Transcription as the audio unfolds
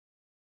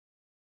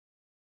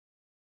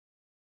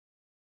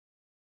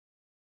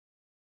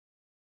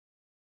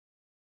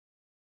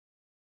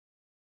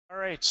All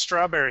right,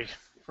 Strawberry.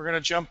 We're going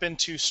to jump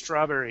into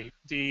Strawberry,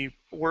 the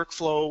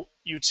workflow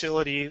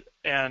utility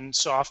and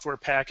software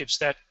package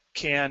that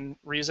can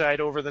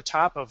reside over the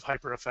top of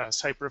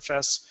HyperFS.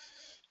 HyperFS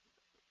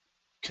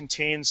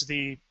contains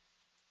the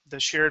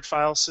shared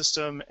file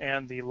system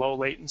and the low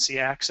latency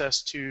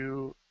access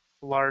to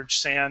large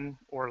SAN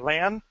or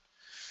LAN,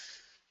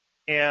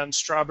 and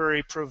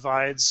Strawberry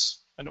provides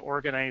an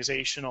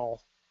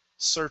organizational,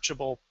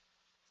 searchable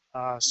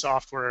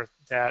software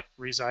that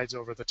resides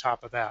over the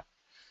top of that.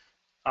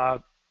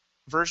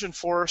 Version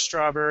 4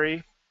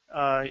 Strawberry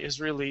is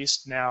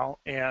released now,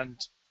 and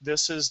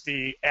this is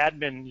the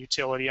admin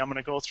utility. I'm going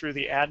to go through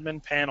the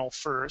admin panel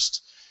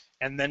first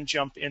and then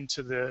jump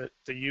into the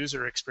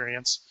user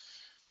experience.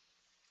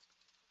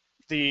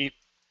 The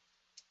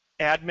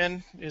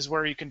admin is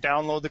where you can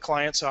download the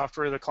client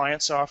software. The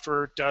client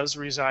software does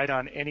reside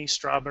on any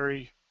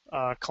Strawberry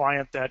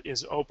client that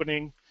is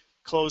opening,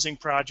 closing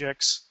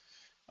projects.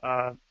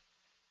 You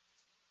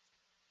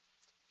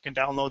can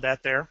download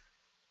that there.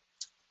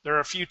 There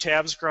are a few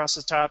tabs across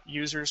the top: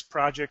 Users,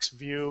 Projects,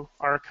 View,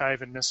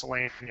 Archive, and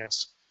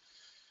Miscellaneous.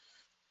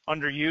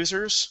 Under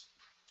Users,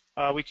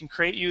 we can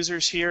create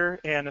users here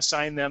and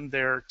assign them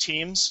their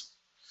teams,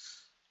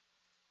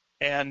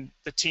 and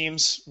the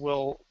teams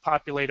will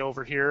populate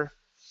over here.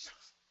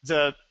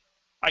 The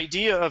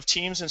idea of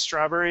teams in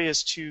Strawberry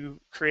is to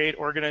create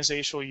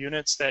organizational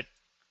units that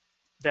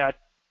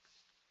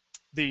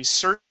the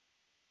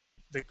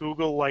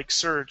Google-like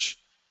search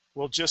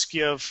will just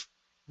give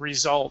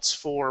results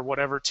for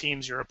whatever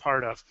teams you're a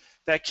part of.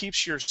 That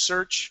keeps your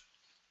search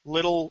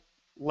little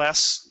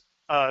less,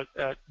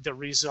 the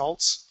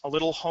results a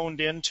little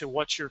honed in to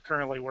what you're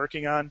currently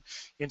working on,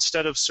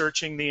 instead of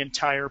searching the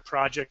entire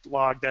project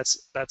log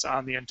that's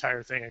on the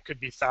entire thing. It could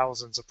be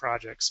thousands of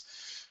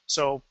projects.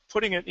 So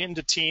putting it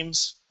into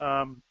teams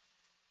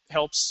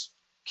helps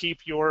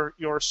keep your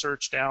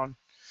search down.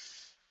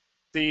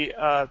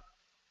 The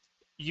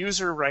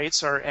user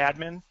rights are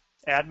admin.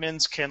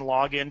 Admins can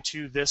log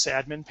into this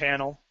admin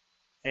panel,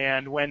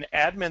 and when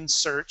admins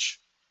search,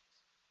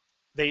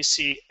 they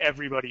see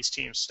everybody's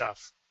team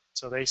stuff.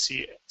 So they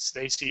see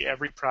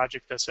every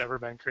project that's ever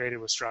been created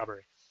with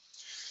Strawberry.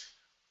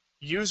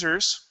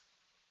 Users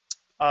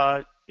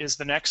is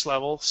the next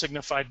level,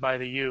 signified by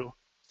the U.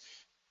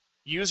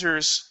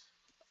 Users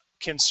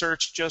can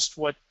search just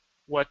what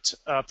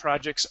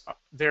projects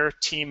they're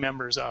team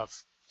members of,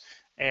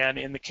 and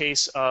in the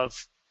case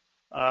of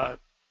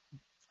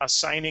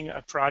assigning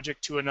a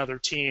project to another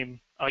team,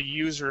 a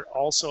user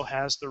also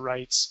has the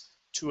rights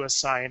to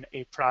assign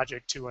a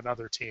project to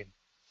another team.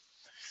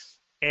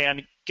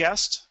 And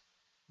guest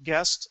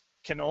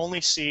can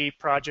only see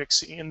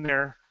projects in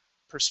their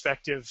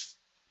respective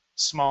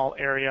small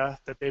area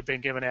that they've been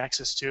given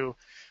access to.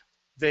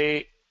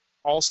 They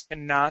also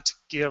cannot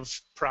give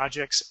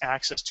projects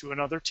access to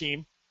another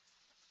team.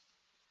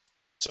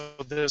 So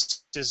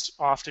this is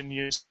often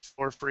used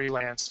for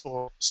freelance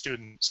or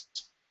students.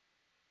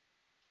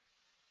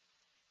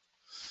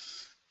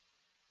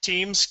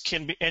 Teams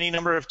can be, any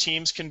number of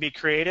teams can be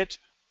created,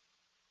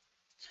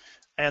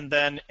 and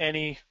then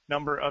any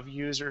number of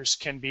users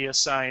can be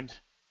assigned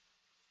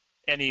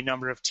any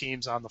number of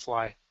teams on the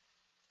fly.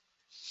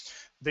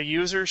 The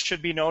users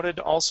should be noted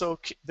also.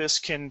 This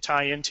can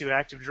tie into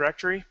Active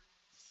Directory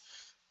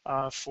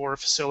for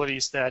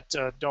facilities that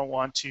don't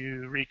want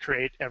to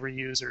recreate every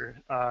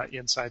user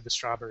inside the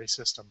Strawberry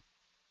system.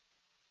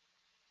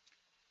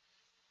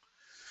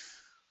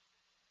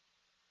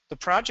 The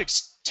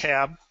Projects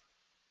tab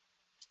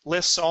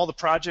lists all the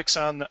projects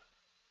on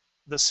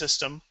the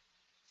system,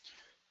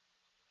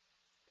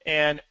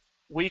 and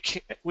we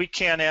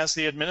can, as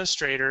the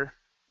administrator,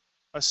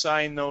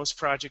 assign those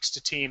projects to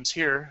teams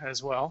here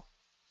as well.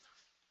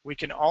 We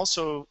can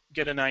also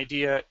get an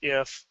idea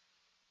if,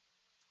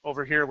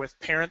 over here with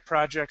parent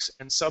projects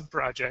and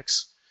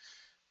sub-projects,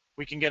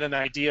 we can get an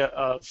idea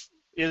of,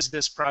 is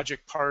this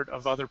project part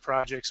of other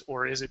projects,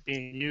 or is it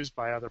being used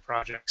by other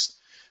projects?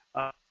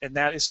 And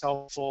that is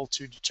helpful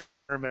to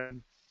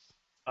determine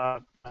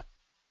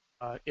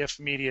if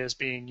media is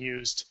being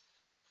used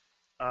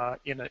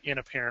in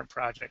a parent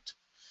project.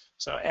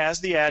 So as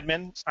the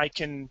admin, I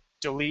can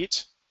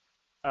delete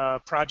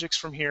projects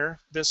from here.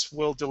 This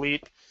will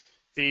delete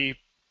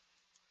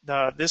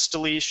this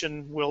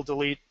deletion will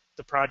delete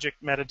the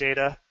project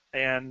metadata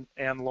and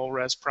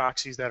low-res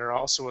proxies that are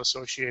also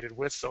associated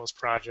with those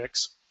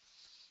projects.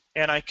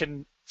 And I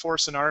can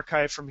force an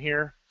archive from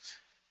here,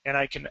 and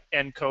I can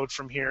encode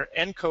from here.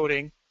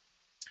 Encoding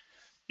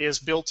is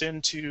built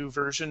into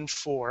version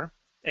 4,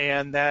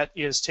 and that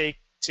is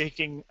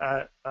taking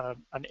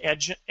an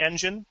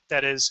engine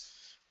that is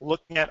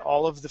looking at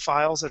all of the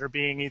files that are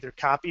being either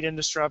copied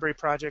into Strawberry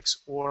projects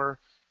or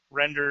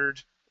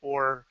rendered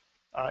or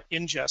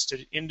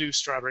ingested into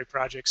Strawberry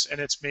projects, and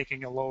it's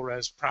making a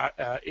low-res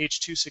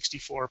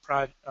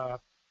H.264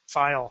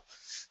 file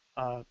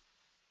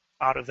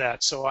out of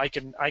that. So I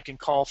can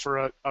call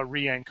for a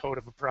re-encode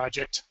of a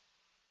project.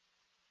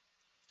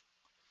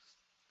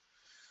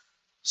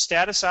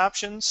 Status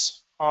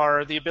options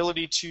are the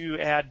ability to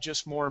add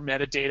just more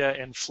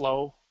metadata and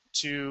flow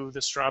to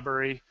the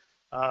Strawberry.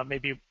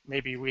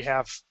 Maybe we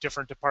have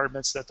different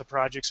departments that the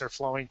projects are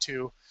flowing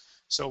to,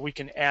 so we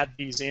can add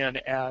these in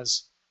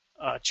as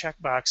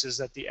checkboxes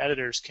that the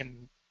editors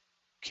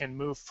can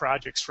move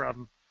projects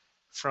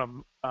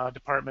from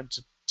department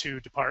to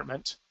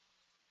department.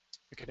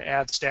 We can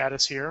add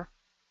status here.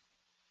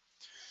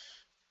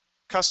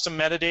 Custom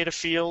metadata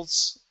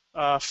fields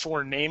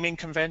for naming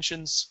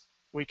conventions.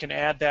 We can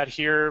add that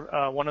here.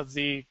 One of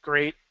the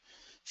great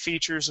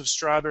features of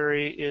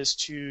Strawberry is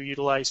to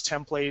utilize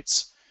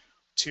templates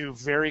to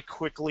very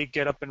quickly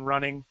get up and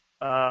running.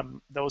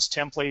 Those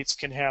templates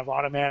can have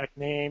automatic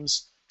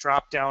names,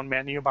 drop-down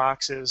menu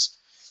boxes,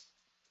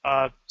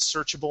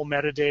 searchable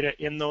metadata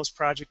in those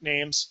project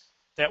names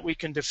that we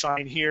can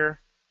define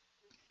here.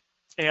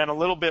 And a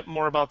little bit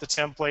more about the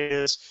template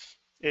is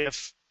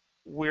if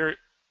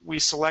we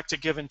select a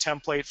given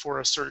template for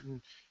a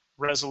certain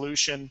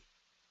resolution,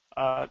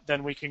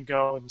 then we can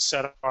go and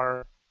set up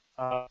our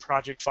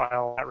project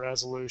file at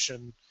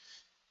resolution,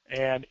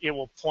 and it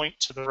will point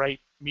to the right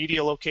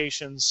media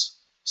locations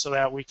so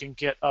that we can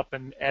get up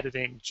and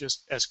editing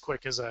just as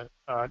quick as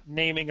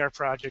naming our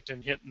project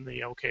and hitting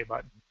the OK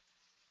button.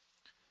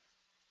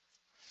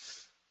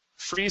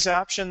 Freeze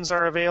options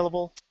are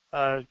available.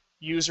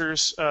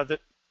 Users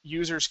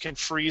can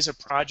freeze a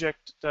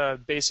project.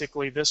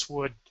 Basically, this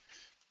would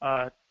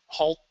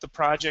halt the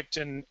project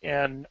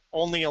and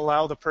only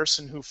allow the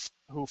person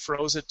who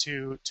froze it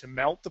to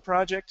melt the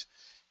project.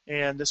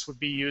 And this would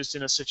be used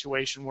in a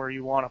situation where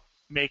you want to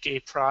make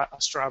a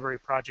Strawberry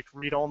project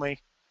read-only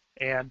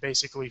and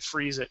basically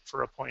freeze it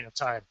for a point of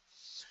time.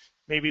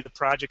 Maybe the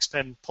project's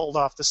been pulled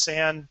off the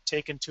SAN,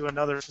 taken to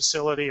another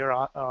facility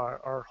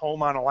or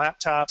home on a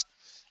laptop,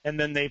 and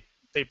then they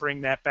bring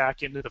that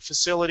back into the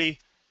facility.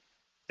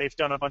 They've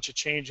done a bunch of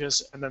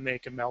changes, and then they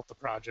can melt the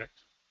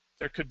project.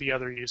 There could be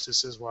other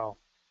uses as well.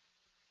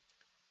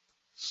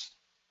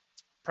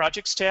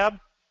 Projects tab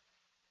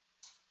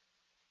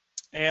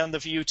and the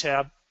View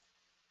tab.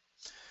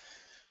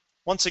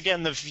 Once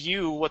again, the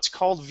View, what's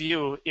called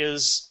View,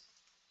 is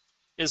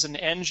an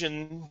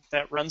engine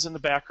that runs in the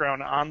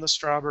background on the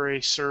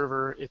Strawberry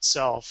server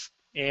itself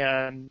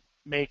and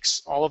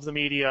makes all of the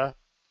media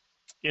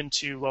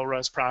into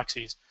low-res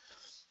proxies.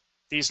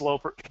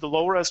 The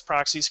low-res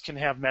proxies can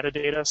have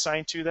metadata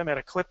assigned to them at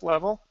a clip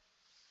level,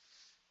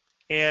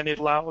 and it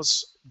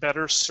allows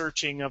better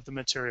searching of the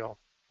material.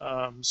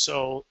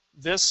 So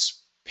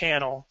this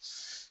panel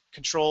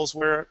controls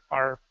where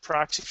our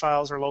proxy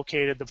files are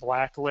located. The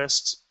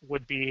blacklist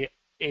would be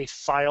a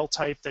file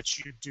type that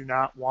you do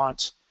not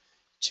want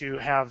to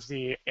have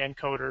the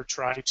encoder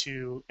try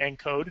to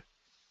encode.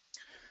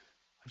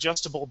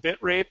 Adjustable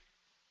bitrate,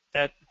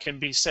 that can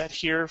be set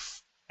here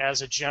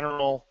as a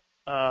general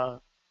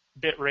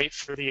bitrate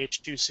for the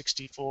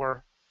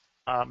H.264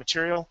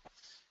 material.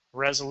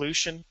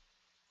 Resolution,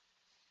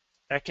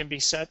 that can be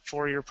set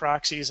for your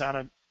proxies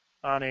on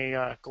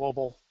a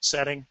global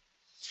setting.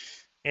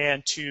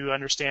 And to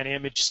understand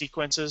image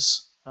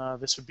sequences,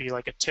 this would be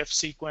like a TIFF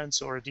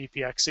sequence or a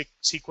DPX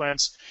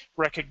sequence.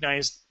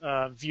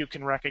 View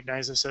can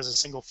recognize this as a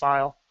single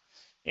file.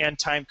 And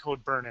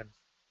timecode burn-in.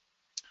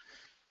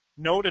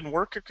 Node and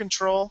worker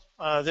control,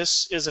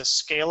 this is a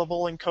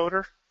scalable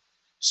encoder.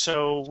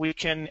 So we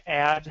can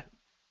add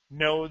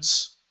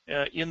nodes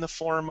in the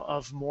form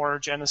of more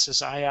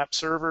Genesis IAP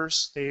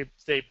servers.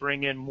 They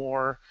bring in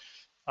more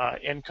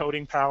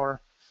encoding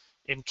power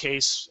in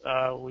case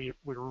we're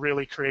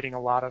really creating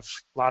a lot of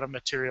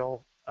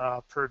material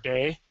per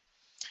day,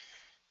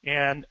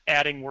 and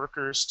adding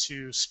workers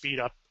to speed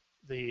up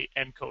the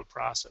encode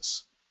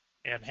process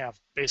and have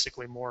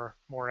basically more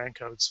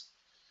encodes.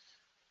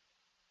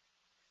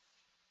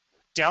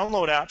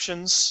 Download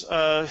options.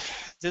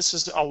 This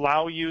is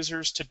allow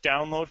users to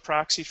download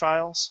proxy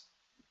files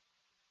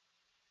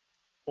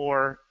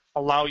or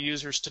allow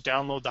users to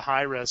download the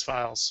high-res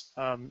files.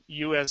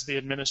 You as the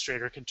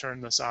administrator can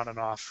turn this on and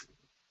off.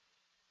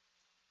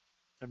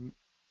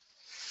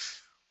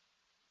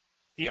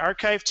 The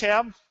archive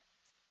tab.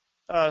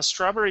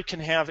 Strawberry can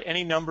have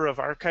any number of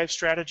archive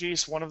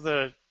strategies. One of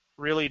the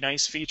really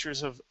nice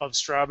features of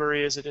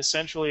Strawberry is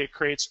it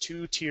creates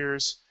two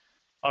tiers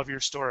of your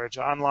storage.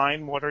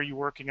 Online, what are you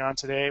working on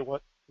today?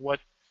 What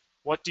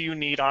do you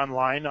need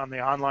online on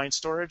the online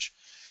storage?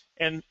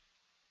 And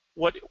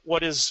what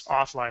is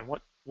offline?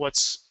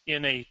 What's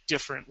in a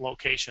different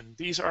location?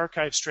 These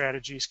archive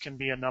strategies can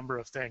be a number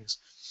of things.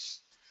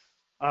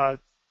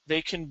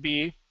 They can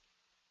be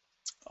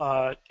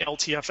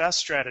LTFS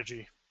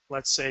strategy.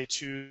 Let's say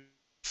to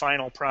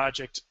final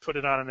project, put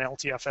it on an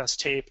LTFS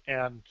tape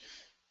and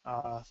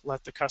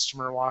let the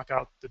customer walk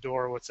out the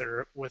door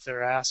with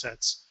their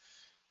assets.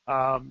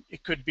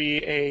 It could be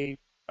a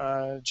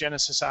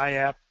Genesis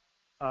IAP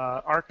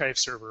archive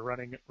server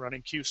running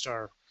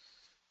QStar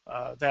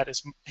that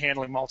is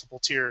handling multiple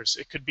tiers.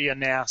 It could be a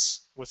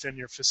NAS within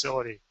your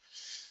facility.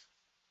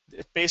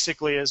 It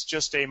basically is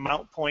just a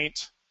mount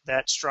point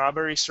that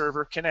Strawberry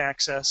server can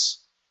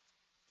access,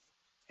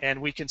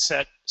 and we can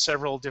set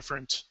several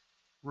different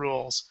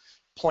rules.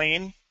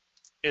 Plain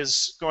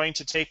is going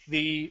to take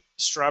the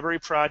Strawberry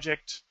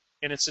project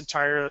in its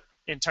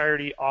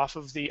entirety off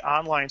of the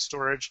online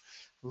storage,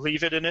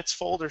 leave it in its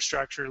folder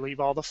structure, leave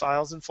all the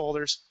files and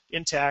folders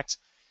intact,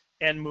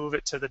 and move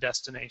it to the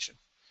destination.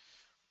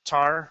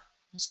 tar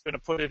is going to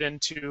put it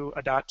into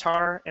a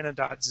 .tar and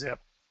a .zip.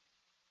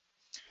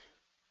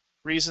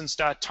 Reasons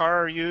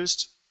 .tar are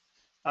used.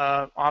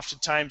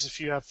 Oftentimes, if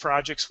you have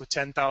projects with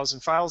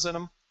 10,000 files in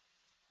them,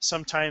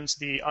 sometimes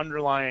the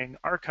underlying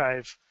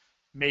archive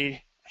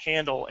may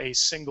handle a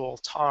single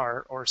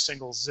tar or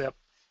single zip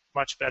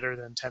much better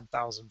than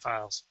 10,000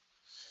 files.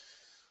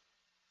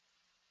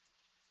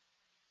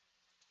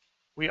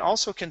 We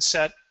also can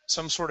set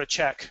some sort of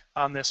check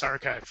on this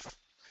archive.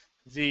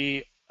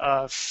 The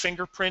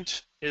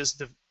fingerprint is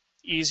the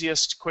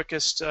easiest,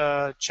 quickest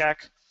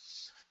check,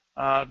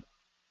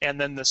 and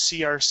then the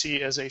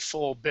CRC is a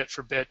full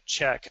bit-for-bit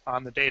check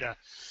on the data.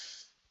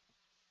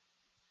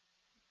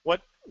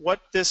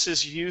 What this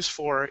is used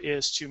for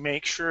is to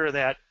make sure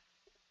that,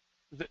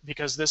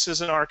 because this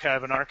is an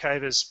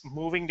archive is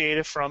moving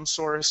data from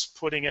source,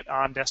 putting it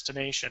on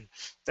destination,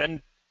 then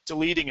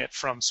deleting it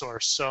from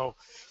source. So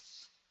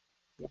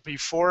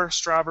before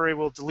Strawberry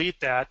will delete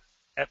that,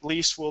 at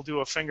least we'll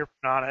do a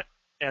fingerprint on it,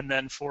 and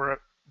then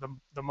for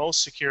the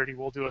most security,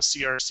 we'll do a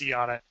CRC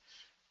on it.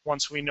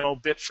 Once we know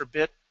bit for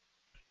bit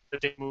the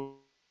data moved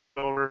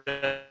over,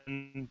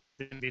 and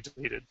then be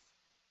deleted.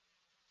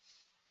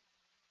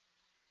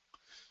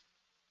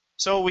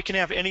 So we can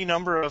have any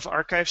number of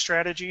archive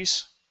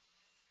strategies,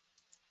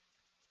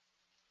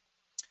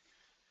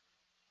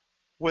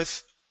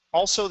 with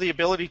also the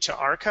ability to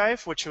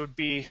archive, which would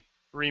be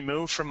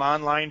remove from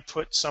online,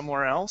 put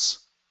somewhere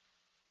else.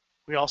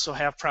 We also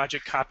have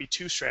project copy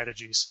to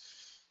strategies.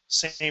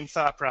 Same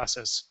thought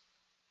process.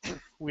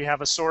 We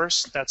have a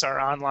source, that's our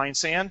online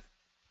SAN.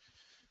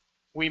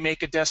 We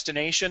make a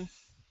destination.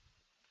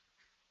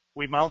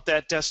 We mount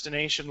that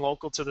destination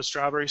local to the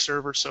Strawberry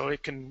server so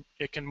it can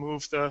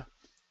move the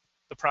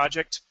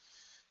project,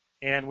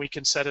 and we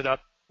can set it up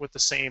with the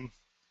same,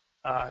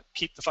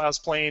 keep the files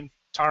plain,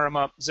 tar them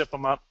up, zip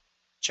them up,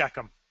 check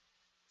them.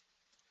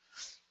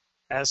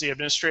 As the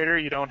administrator,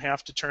 you don't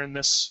have to turn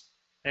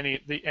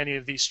any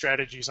of these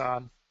strategies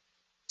on.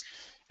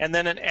 And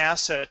then an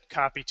asset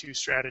copy to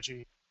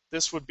strategy.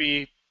 This would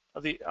be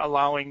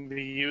allowing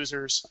the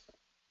users,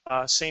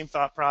 same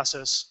thought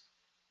process,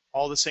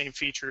 all the same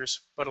features,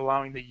 but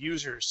allowing the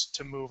users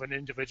to move an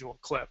individual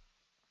clip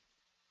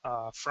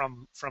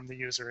from the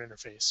user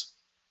interface.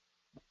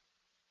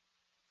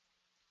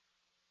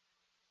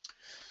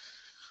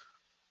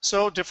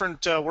 So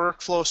different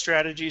workflow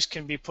strategies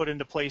can be put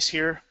into place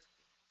here.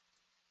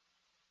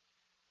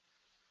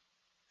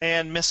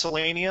 And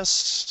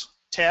miscellaneous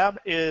tab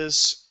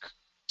is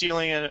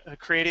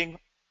creating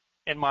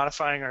and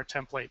modifying our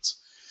templates.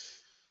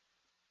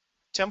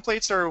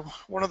 Templates are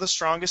one of the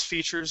strongest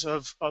features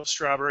of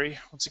Strawberry.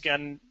 Once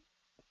again,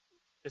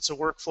 it's a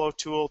workflow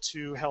tool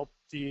to help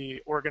the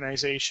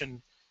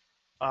organization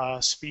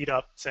speed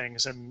up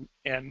things.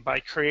 And by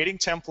creating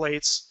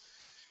templates,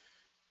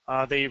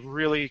 they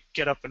really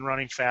get up and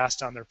running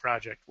fast on their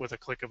project with a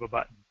click of a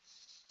button.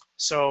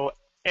 So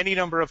any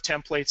number of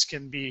templates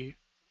can be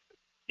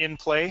in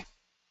play.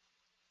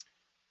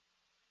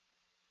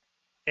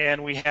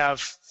 And we have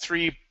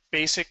 3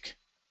 basic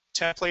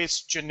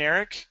templates.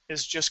 Generic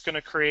is just going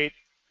to create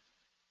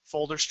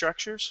folder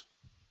structures.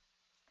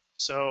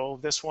 So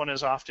this one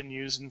is often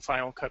used in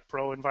Final Cut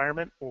Pro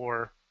environment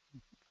or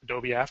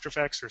Adobe After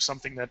Effects or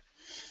something that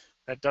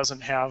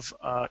doesn't have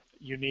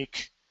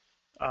unique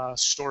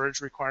storage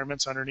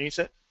requirements underneath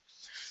it.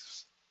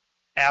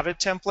 Avid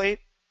template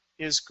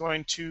is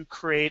going to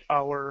create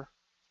our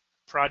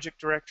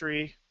project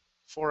directory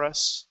for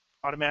us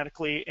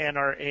automatically, and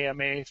our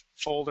AMA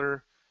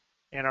folder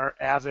and our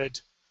Avid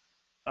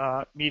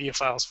media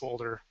files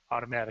folder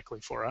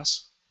automatically for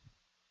us.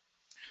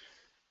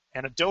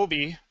 And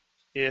Adobe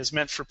is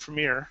meant for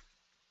Premiere.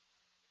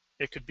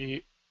 It could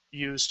be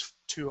used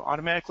to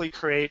automatically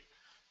create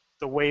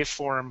the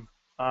waveform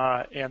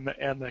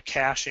and the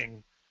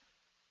caching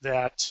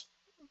that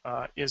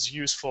is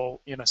useful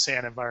in a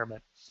SAN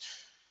environment.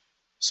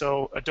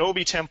 So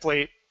Adobe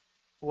template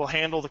will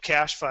handle the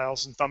cache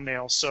files and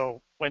thumbnails.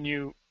 So when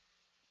you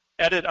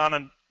edit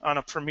on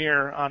a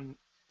Premiere on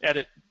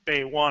Edit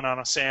Bay 1 on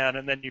a SAN,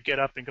 and then you get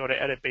up and go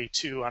to Edit Bay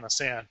 2 on a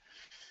SAN,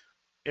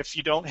 if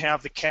you don't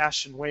have the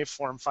cache and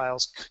waveform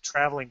files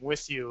traveling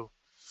with you,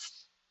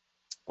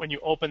 when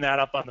you open that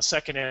up on the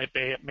second Edit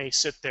Bay, it may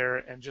sit there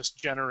and just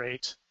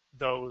generate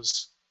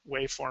those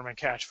waveform and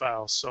cache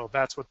files. So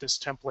that's what this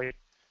template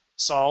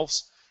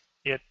solves.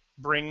 It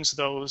brings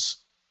those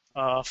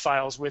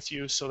files with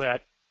you so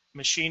that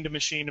machine to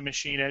machine to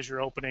machine, as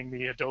you're opening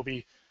the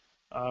Adobe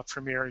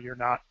Premiere, you're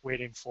not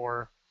waiting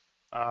for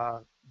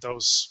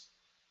those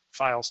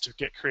files to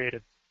get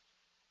created.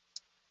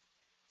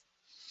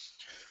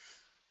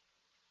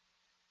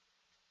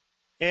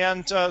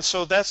 And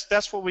so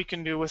that's what we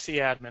can do with the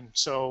admin.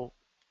 So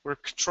we're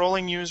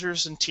controlling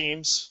users and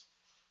teams,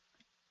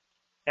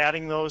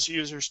 adding those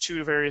users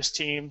to various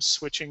teams,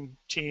 switching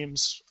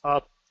teams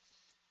up,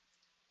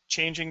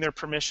 changing their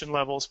permission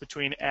levels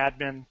between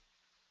admin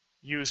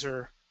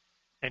user,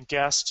 and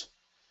guest.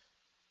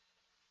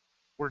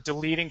 We're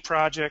deleting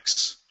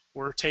projects.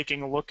 We're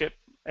taking a look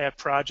at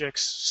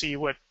projects, see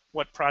what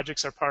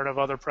projects are part of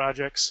other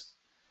projects.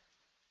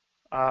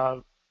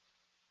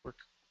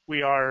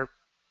 We are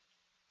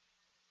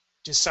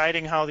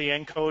deciding how the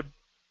encode,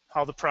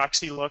 how the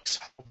proxy looks,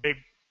 how big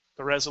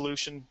the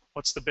resolution,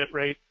 what's the bit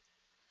rate,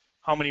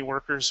 how many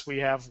workers we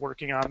have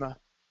working on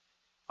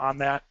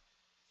that.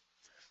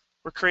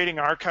 We're creating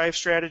archive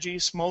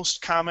strategies.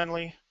 Most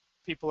commonly,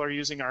 people are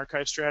using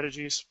archive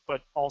strategies,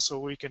 but also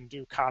we can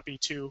do copy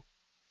to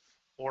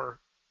or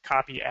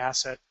copy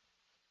asset.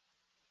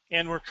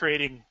 And we're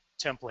creating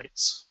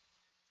templates.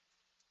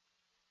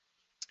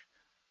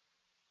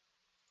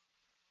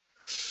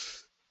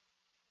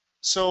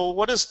 So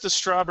what does the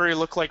Strawberry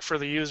look like for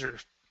the user?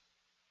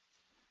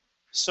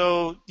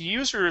 So the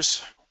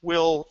users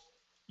will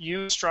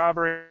use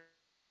Strawberry.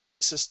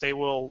 They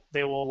will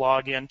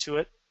log into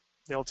it.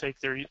 They'll take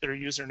their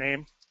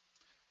username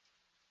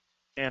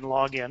and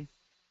log in.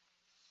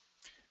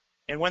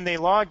 And when they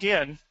log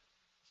in,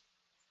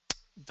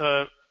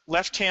 the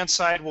left-hand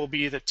side will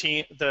be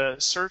the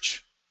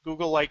search,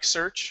 Google-like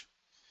search,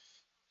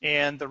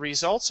 and the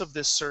results of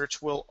this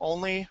search will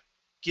only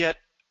get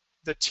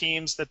the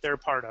teams that they're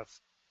part of.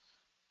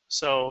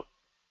 So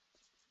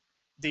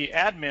the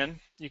admin,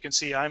 you can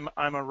see I'm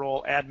a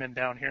role admin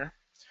down here.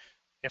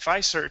 If I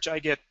search, I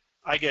get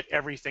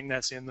everything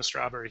that's in the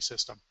Strawberry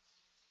system.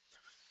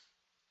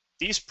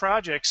 These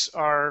projects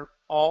are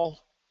all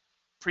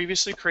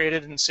previously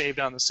created and saved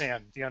on the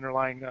SAN, the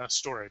underlying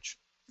storage.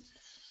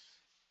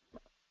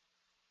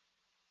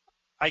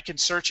 I can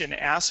search in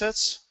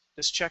assets,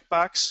 this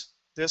checkbox.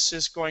 This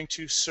is going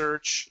to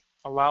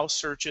allow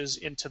searches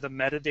into the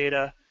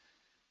metadata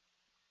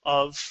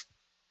of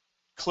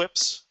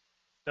clips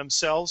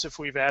themselves. If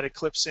we've added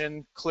clips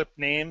in, clip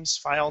names,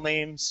 file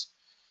names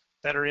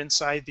that are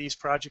inside these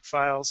project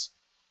files.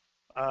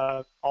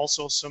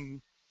 Also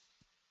some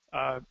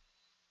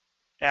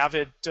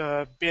Avid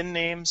bin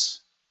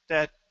names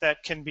that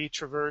can be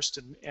traversed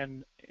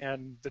and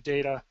the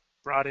data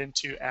brought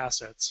into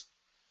assets.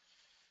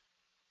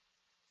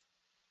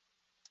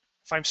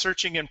 If I'm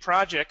searching in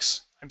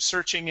projects, I'm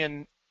searching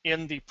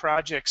in the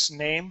project's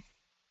name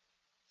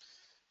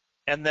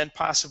and then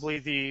possibly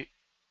the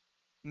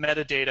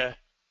metadata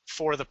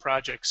for the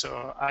project.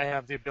 So I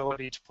have the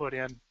ability to put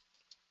in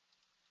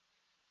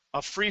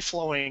a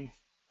free-flowing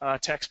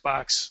text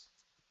box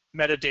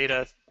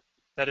metadata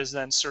that is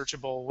then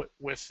searchable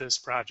with this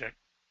project.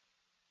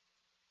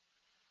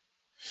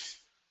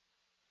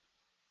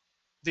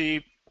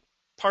 It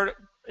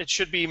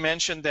should be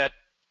mentioned that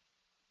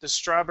the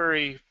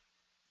Strawberry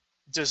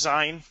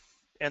design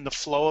and the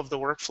flow of the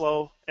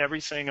workflow,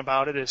 everything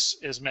about it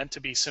is meant to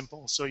be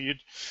simple. So you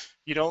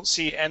don't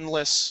see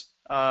endless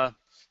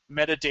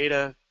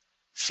metadata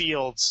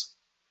fields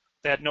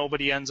that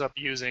nobody ends up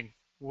using.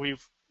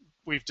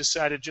 We've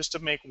decided just to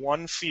make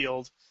one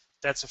field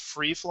that's a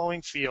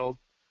free-flowing field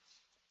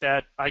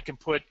that I can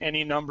put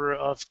any number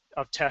of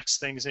text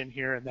things in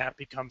here, and that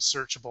becomes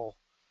searchable.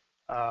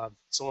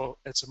 So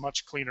it's a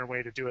much cleaner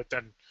way to do it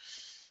than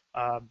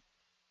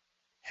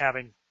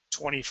having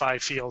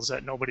 25 fields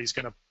that nobody's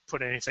going to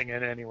put anything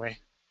in anyway,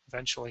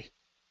 eventually.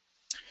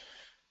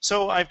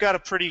 So I've got a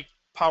pretty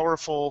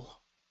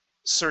powerful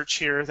search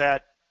here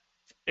that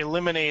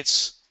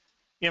eliminates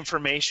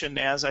information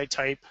as I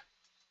type,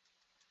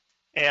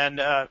 and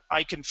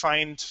I can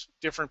find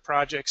different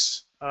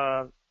projects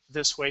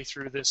this way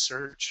through this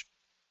search.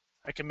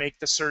 I can make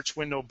the search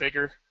window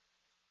bigger.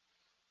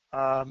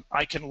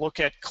 I can look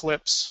at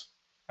clips.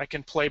 I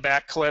can play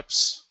back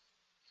clips.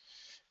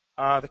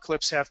 The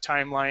clips have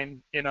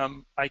timeline in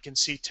them. I can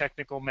see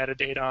technical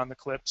metadata on the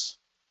clips.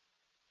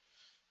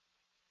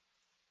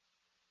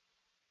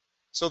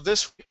 So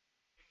this,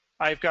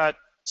 I've got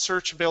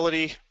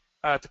searchability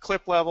at the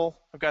clip level.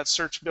 I've got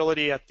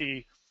searchability at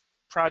the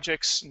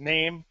project's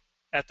name,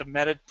 at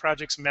the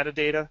project's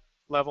metadata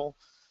level,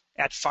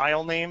 at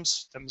file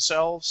names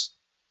themselves.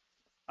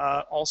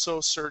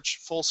 Also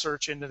full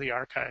search into the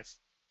archive.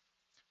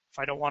 If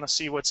I don't want to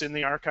see what's in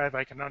the archive,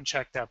 I can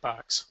uncheck that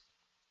box.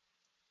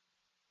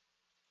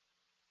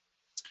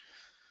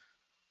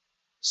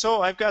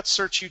 So I've got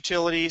search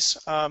utilities.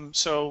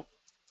 So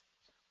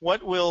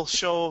what we'll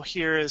show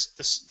here is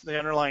the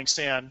underlying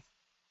SAN.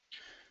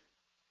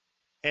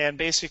 And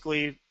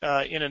basically,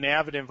 in an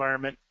Avid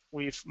environment,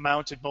 we've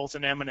mounted both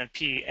an M and a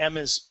P. M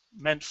is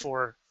meant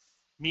for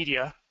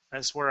media.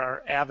 That's where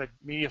our Avid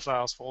media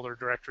files folder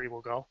directory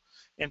will go.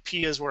 And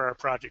P is where our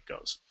project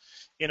goes.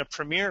 In a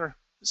Premiere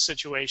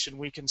situation,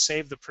 we can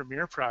save the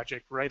Premiere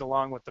project right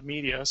along with the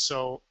media,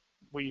 so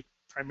we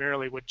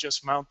primarily would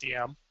just mount the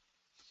M.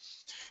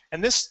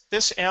 And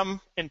this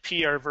M and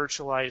P are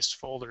virtualized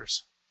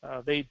folders.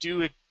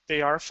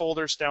 They are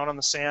folders down on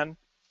the SAN,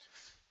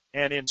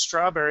 and in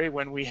Strawberry,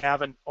 when we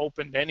haven't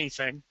opened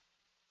anything,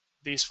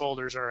 these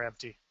folders are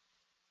empty.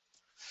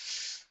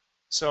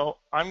 So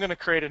I'm going to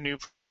create a new.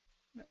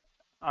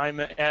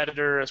 I'm an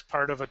editor as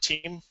part of a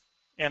team,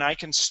 and I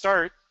can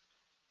start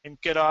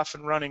and get off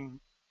and running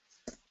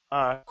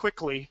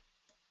quickly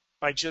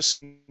by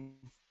just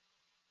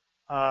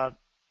a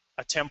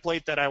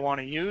template that I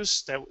want to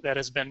use that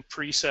has been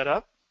pre-set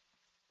up.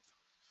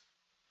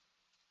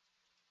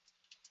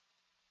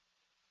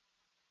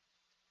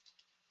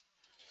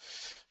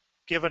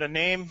 Give it a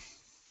name.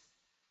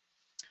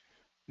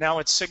 Now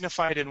it's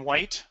signified in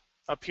white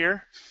up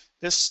here.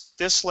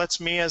 This lets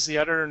me as the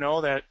editor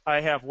know that I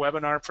have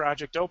webinar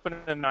project open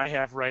and I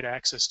have write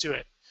access to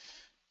it.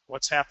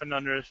 What's happened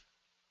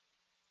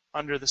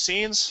under the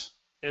scenes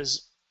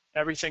is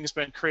everything's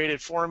been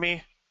created for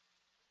me,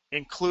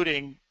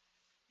 including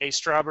a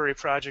Strawberry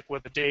project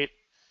with a date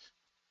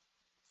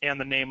and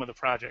the name of the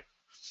project.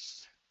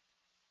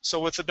 So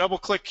with the double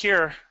click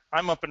here,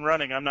 I'm up and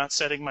running. I'm not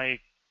setting my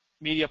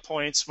media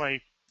points, my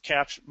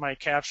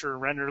capture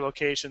render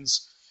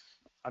locations.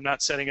 I'm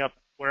not setting up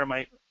where am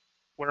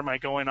I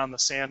going on the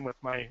sand with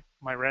my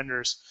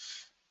renders.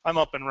 I'm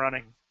up and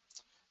running.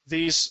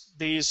 These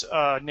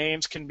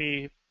names can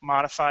be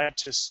modified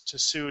to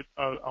suit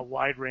a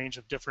wide range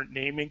of different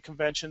naming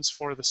conventions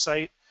for the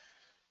site,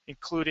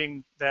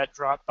 including that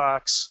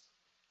Dropbox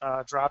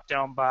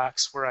drop-down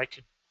box where I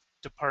could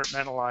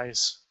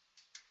departmentalize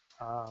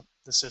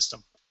the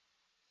system.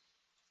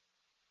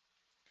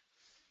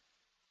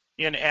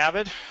 In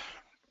Avid,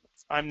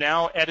 I'm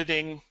now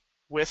editing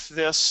with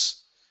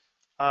this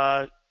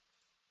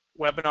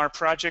webinar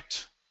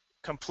project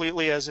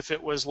completely as if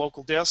it was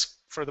local disk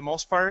for the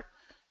most part.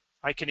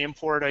 I can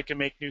import, I can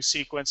make new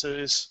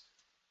sequences,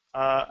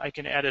 I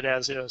can edit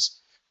as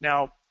is.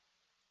 Now,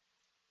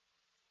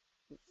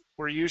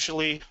 we're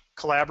usually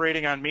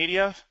collaborating on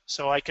media,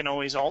 so I can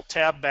always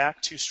Alt-Tab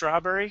back to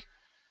Strawberry,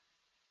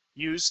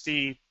 use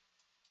the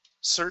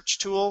search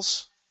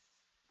tools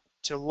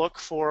to look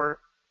for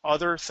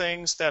other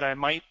things that I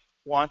might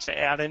want to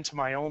add into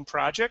my own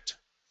project.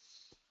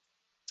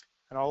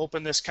 And I'll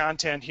open this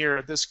content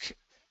here. This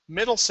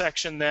middle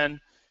section then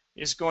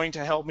is going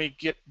to help me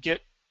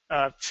get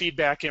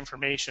feedback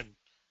information.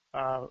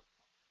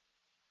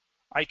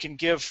 I can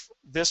give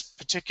this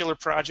particular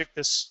project,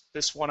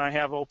 this one I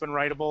have open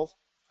writable,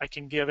 I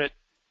can give it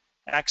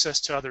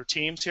access to other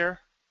teams here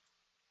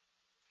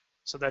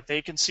so that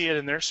they can see it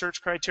in their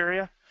search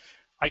criteria.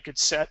 I could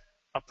set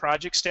a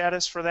project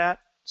status for that,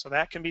 so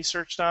that can be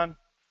searched on.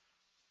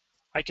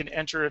 I can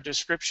enter a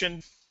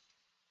description.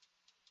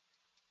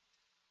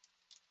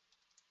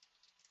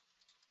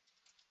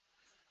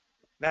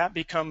 That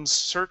becomes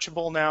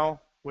searchable now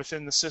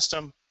within the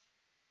system.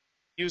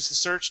 Use the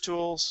search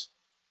tools.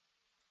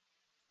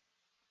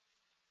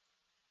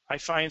 I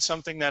find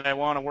something that I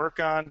want to work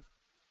on.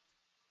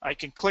 I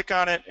can click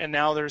on it, and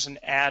now there's an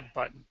add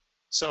button.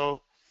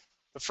 So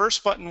the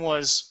first button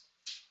was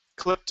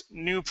clicked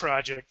new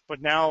project,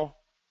 but now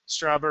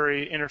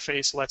Strawberry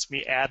interface lets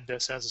me add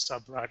this as a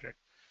sub-project.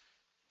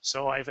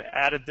 So I've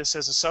added this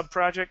as a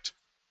sub-project,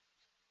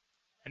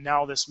 and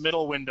now this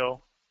middle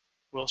window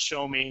will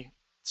show me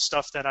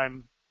stuff that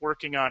I'm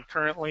working on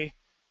currently.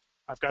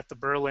 I've got the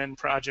Berlin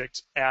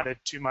project added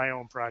to my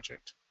own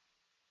project.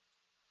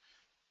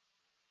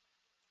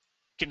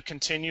 I can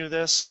continue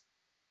this.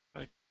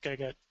 I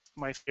got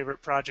my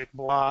favorite project,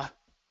 blah.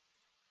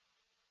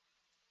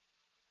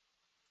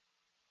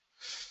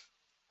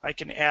 I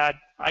can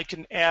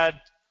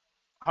add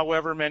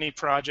however many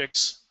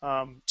projects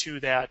to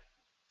that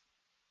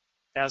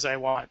as I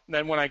want. And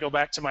then when I go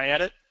back to my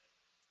edit,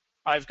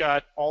 I've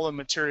got all the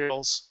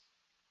materials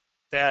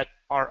that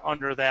are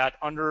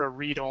under a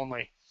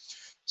read-only.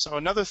 So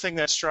another thing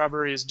that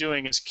Strawberry is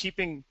doing is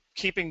keeping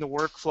the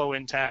workflow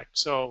intact.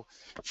 So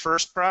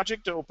first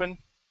project open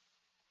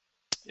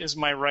is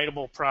my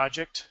writable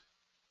project.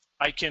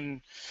 I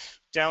can,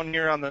 down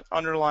here on the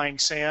underlying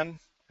sand,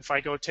 if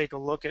I go take a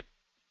look at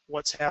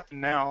what's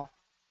happened now,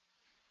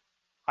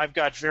 I've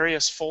got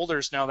various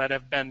folders now that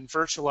have been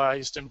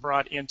virtualized and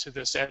brought into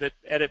this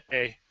edit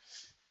bay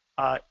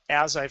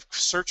as I've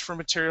searched for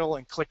material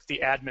and clicked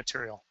the add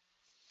material.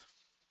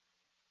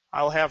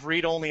 I'll have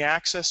read-only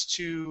access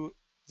to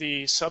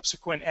the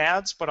subsequent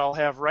adds, but I'll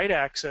have write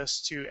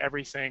access to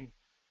everything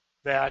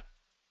that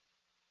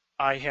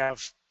I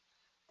have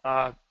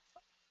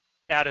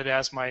added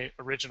as my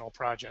original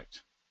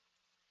project.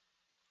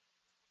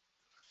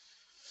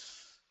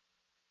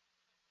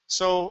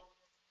 So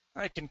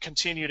I can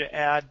continue to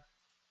add.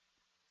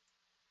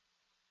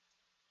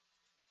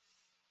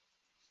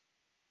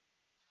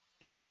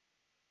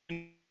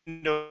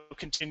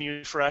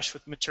 Continue fresh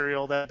with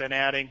material that I've been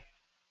adding.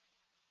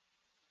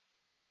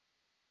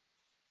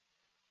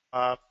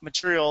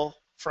 Material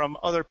from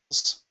other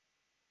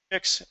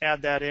picks,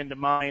 add that into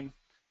mine.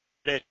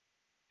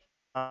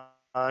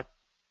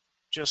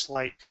 Just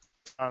like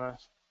on a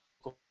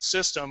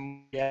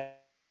system,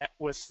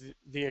 with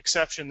the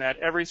exception that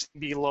everything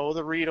below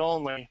the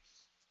read-only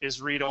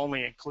is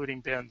read-only,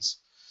 including bins.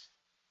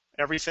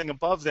 Everything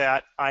above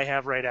that I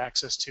have write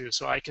access to,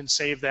 so I can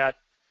save that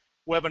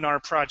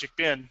webinar project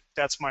bin.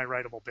 That's my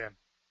writable bin.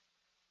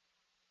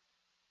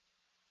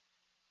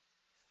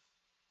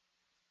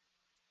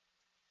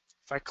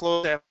 If I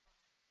close that,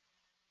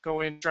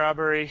 go in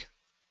Strawberry,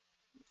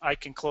 I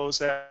can close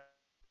that,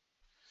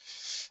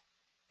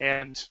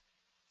 and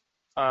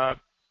uh,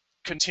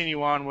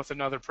 continue on with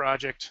another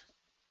project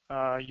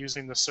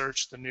using the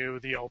search, the new,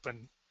 the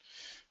open.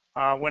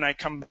 When I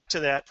come to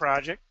that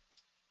project,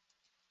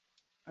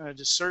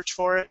 just search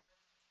for it,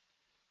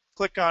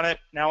 click on it.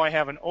 Now I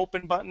have an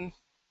open button.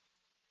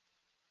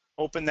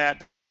 Open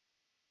that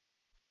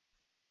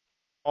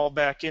all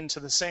back into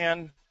the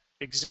SAN,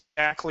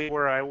 exactly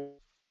where I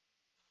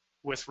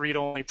with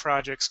read-only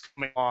projects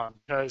coming on,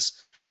 because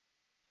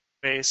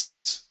base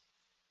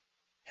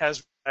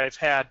has I've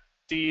had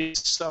these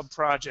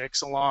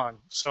sub-projects along.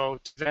 So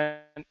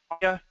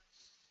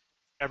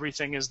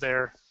everything is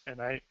there,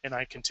 and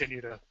I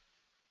continue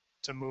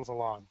to move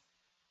along.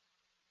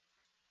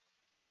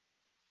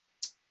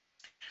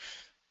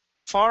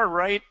 Far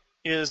right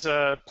is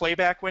a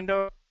playback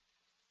window.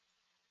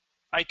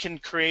 I can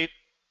create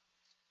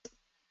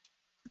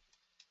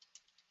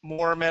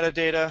more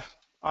metadata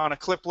on a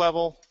clip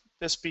level.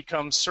 This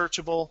becomes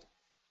searchable.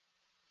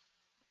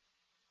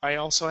 I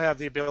also have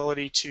the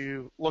ability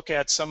to look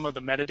at some of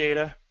the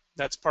metadata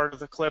that's part of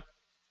the clip.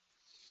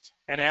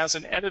 And as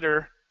an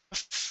editor,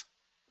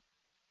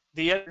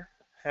 the editor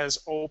has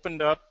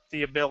opened up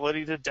the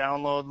ability to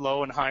download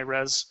low and high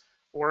res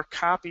or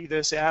copy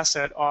this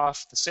asset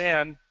off the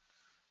SAN.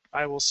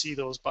 I will see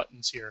those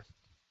buttons here.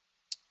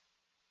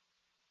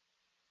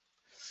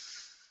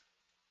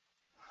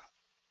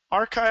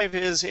 Archive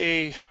is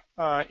a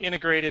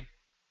integrated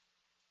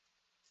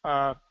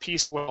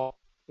piece. Well,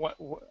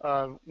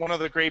 one of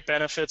the great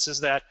benefits is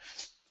that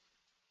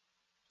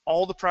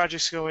all the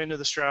projects go into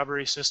the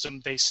Strawberry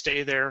system. They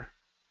stay there.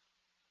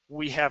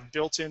 We have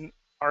built-in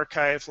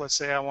archive. Let's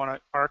say I want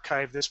to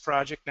archive this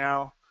project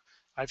now.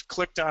 I've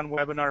clicked on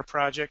Webinar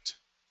Project,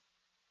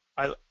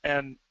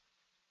 and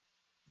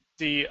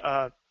the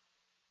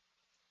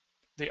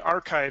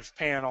archive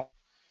panel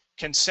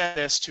can send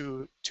this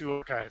to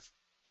archive.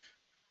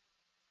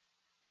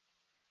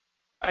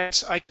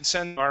 I can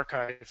send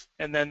archive,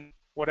 and then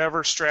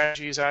whatever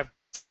strategies I've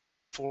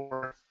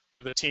for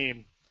the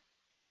team,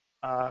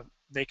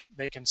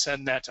 they can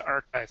send that to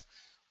archive.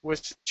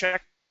 With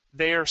check,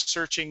 they are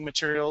searching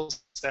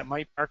materials that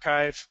might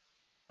archive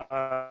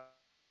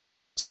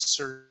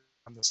search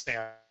on the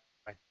SAN.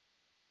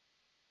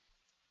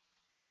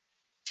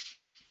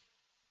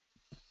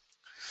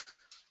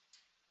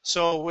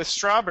 So with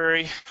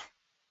Strawberry,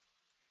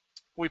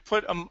 we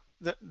put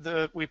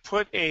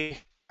a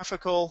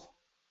graphical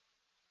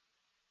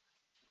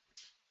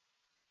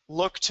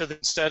look to the,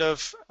 instead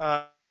of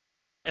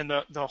and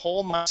the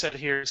whole mindset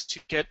here is to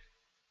get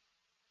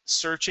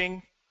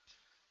searching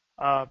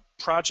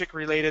project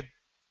related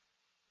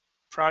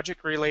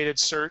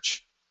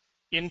search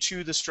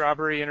into the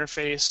Strawberry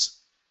interface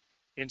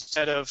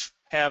instead of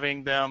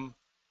having them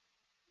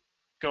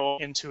go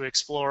into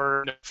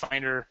Explorer and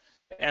Finder,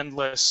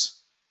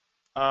 endless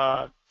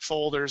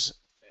folders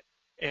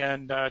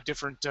and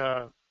different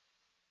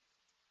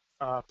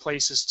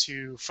places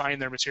to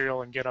find their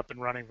material and get up and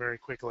running very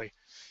quickly.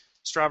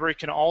 Strawberry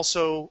can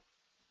also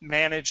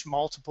manage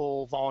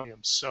multiple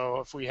volumes. So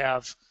if we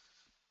have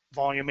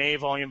volume A,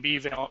 volume B,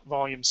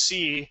 volume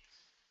C,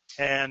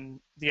 and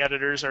the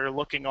editors are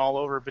looking all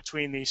over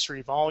between these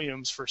three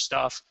volumes for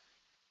stuff,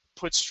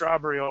 put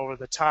Strawberry over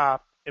the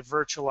top. It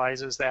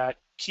virtualizes that,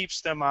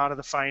 keeps them out of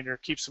the Finder,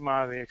 keeps them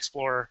out of the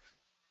Explorer.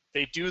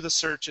 They do the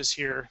searches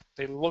here.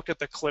 They look at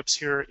the clips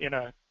here in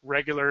a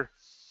regular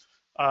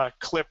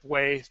clip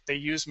way. They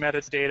use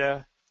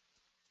metadata,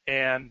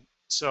 and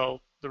so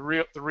the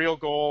real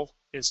goal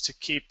is to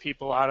keep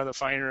people out of the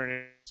Finder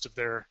and of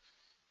their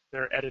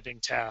editing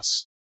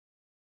tasks.